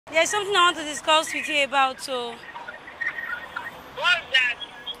There's something I want to discuss with you about, so... What's that?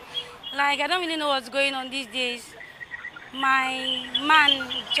 Like, I don't really know what's going on these days. My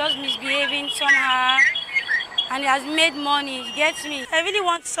man just misbehaving somehow, and he has made money, he gets me. I really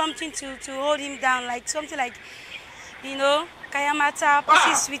want something to hold him down, like something like, you know, Kayanmata,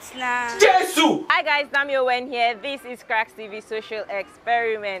 pussy sweetener. Jesus! Hi guys, Namio Wen here. This is KraksTV Social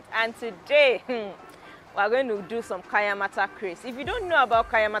Experiment, and today we're going to do some Kayanmata craze. If you don't know about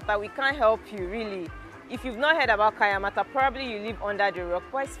Kayanmata, we can't help you really. If you've not heard about Kayanmata, probably you live under the rock,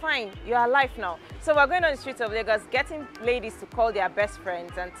 but it's fine, you're alive now. So we're going on the streets of Lagos, getting ladies to call their best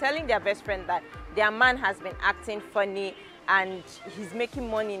friends and telling their best friend that their man has been acting funny and he's making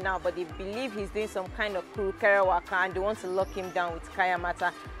money now, but they believe he's doing some kind of krakshq waka, and they want to lock him down with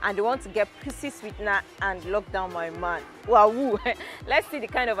Kayanmata, and they want to get pussy sweetener and lock down my man. Wow! Let's see the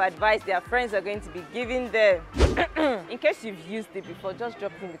kind of advice their friends are going to be giving them. In case you've used it before, just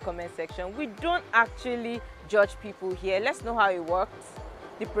drop it in the comment section. We don't actually judge people here. Let's know how it works,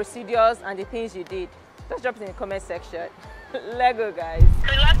 the procedures and the things you did. Just drop it in the comment section. Let's go, guys.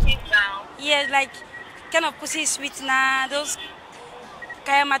 To lock me down. Yes, like kind of pussy sweetener, those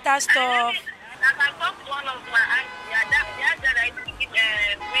Kayanmata stuff. I can talk to one of my aunts. That I think bring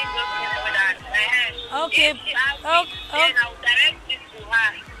those things over that. Okay. If she asks me, then I will direct it to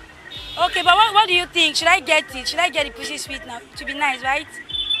her. Okay, but what do you think? Should I get it? Should I get the pussy sweetener to be nice, right?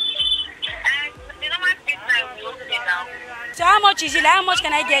 And the normal sweetener will be okay now. So how much is it? Like, how much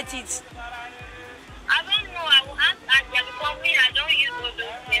can I get it? I don't know. I will ask Asia because me, I don't use all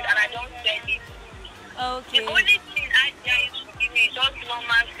those things and I don't sell it. Okay. The only thing Asia is to give me just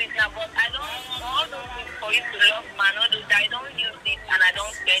normal sweetener, but I don't all those things for you to love man, all those I don't use it and I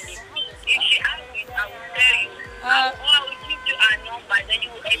don't sell it. If she asks me, I will tell you. Or I will give you her number, then you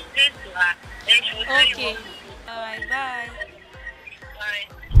will explain to her. Then she will tell you Okay. what to do. Alright, bye. Bye.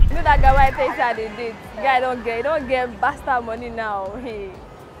 You know that guy why I tell you how they did? Guy don't get bastard money now. Hey.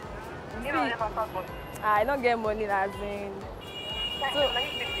 You know, never talk about it. I don't get money as in. So, let me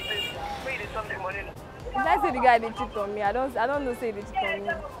see the place. Where you something money. If I say the guy they cheat on me, I don't know say they cheat on me.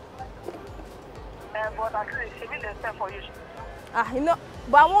 But actually, she mean themselves for you. You know,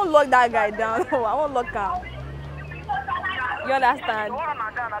 but I won't lock that guy down. I won't lock him. You understand? You want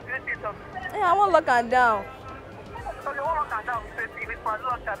to down, I feel it up. Yeah, I won't lock him down. So you want to down with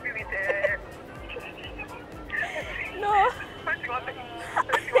Pazzo, happy with No.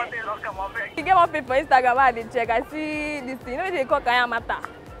 You get one page for Instagram, I dey check. I see this thing. You know what they call Kayanmata?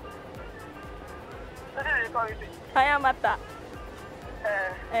 Kayanmata.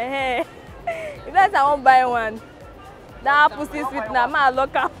 If that's I won't buy one. That pussy sweetener, man,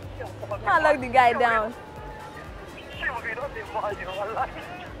 lock up. Man, lock the guy down. You don't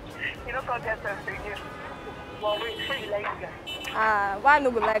get something new. Well, we like that. Why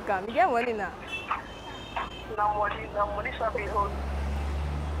no go like him? You get money now. No money shall be hold.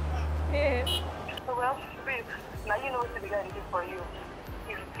 Yeah. So, well, babe, now you know what the guy did for you.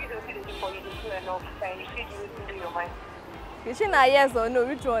 If you don't see the do for you, you do enough, and you see you will do your mind. You see now yes or no?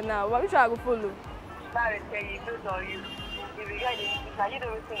 Which one now? Which one I go follow? Now I tell you, it goes on you. If the guy did, now you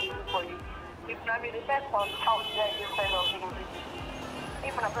know what he do for you. If now me depends on how the guy is kind of doing it.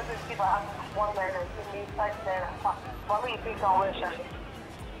 If a person give her 1 naira, give me 5 naira. But when you think on where shall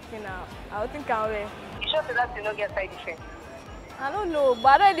You know, I don't think I'll wait. you sure that you don't get side effects? I don't know,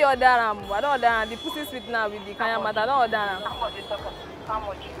 but I don't order them. I don't order them. The pussy sweetener with the Kayanmata, I don't order them. How much you talking? How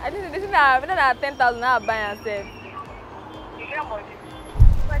much? I think this is that 10,000 I buy and sell. You get money?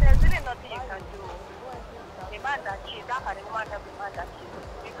 But there's really nothing you can do. The man that cheats, how can the woman help the man that cheats?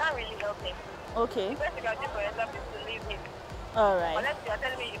 You can't really help him. Okay. The best you can do for yourself is to leave him. Alright. Unless you are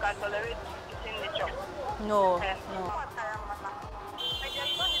telling me you can tolerate eating nature. No. No.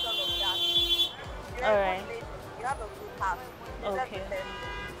 Alright. You have a good heart. Okay. So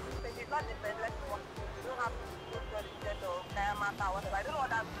if it's not the best, let's work. You don't have to go to the jet or Kayanmata or whatever. I don't know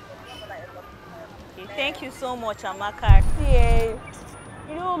what that is. Okay. Thank you so much, Amaka. Yeah,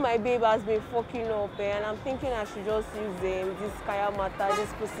 you know my babe has been fucking up and I'm thinking I should just use this Kayanmata,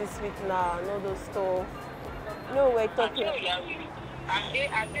 this pussy sweetener and all those stuff. You know we're talking.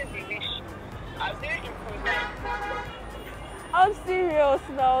 I'm serious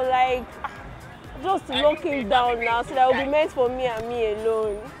now, like just lock him down now so that will be meant for me and me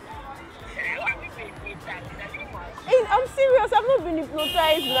alone. I'm serious, I've not been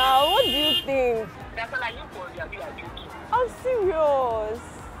hypnotized now. What do you think? I'm serious.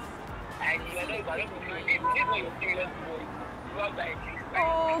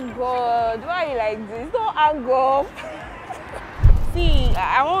 Oh God, why are you like this? Don't hang up. See,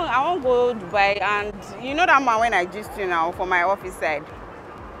 I won't go Dubai, and you know that man when I just you now for my office side.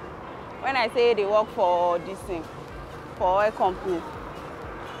 When I say they work for this thing, for oil company.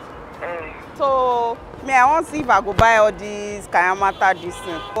 So me, I want to see if I go buy all these Kayanmata this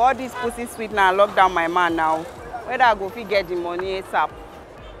thing. All these pussy sweet now lock down my man now. Whether I go fit get the money ASAP.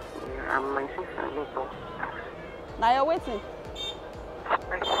 I'm my sister neighbor. Now you're waiting.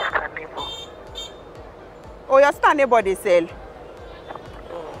 My sister neighbor. Oh, your sister neighbor they sell.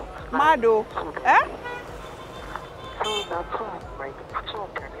 Mado. Eh? So that's two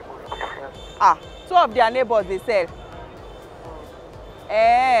of their neighbors they sell. Ah, 2 of their neighbors they sell.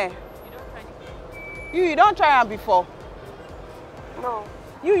 Eh. You don't try them before? No.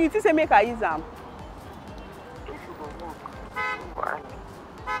 You think say make I use them? This is a work. Why?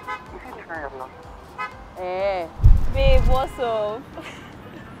 You see the kind of now? Eh. Babe, what's up?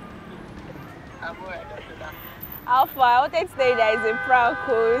 I'm alright after that. How far? I wanted to say that it's a prank,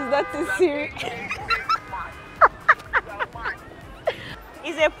 oh. It's not too serious.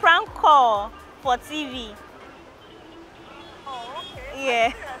 It's a prank call for TV. Oh, okay.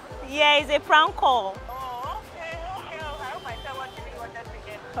 Yeah. Yeah, it's a prank call. Oh, okay. I hope I tell what you wanted to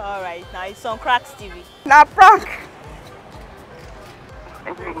get. All right, now it's on KraksTV. Now prank.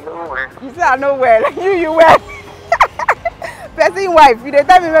 You say I know well. You well. Person wife, you dey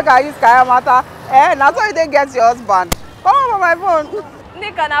tell me make I use Kayanmata. Eh, now so you dey get your husband. Come on my phone.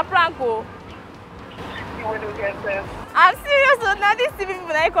 Nika na prank, oh. You want to get them? I'm serious, oh. Now these TV people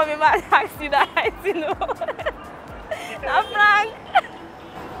that come in my taxi that I see no. Na prank.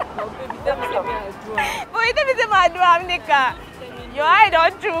 Baby, tell me something I do. But you tell me say I do am, Nika. Your eye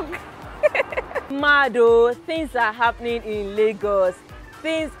don't choke. Mado, things are happening in Lagos.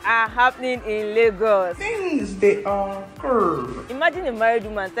 Things are happening in Lagos. Things they are good. Imagine a married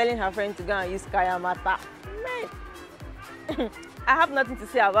woman telling her friend to go and use Kayanmata. Man, I have nothing to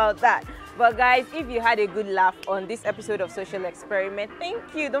say about that. But guys, if you had a good laugh on this episode of Social Experiment, thank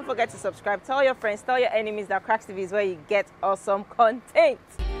you. Don't forget to subscribe. Tell your friends, tell your enemies that KraksTV is where you get awesome content.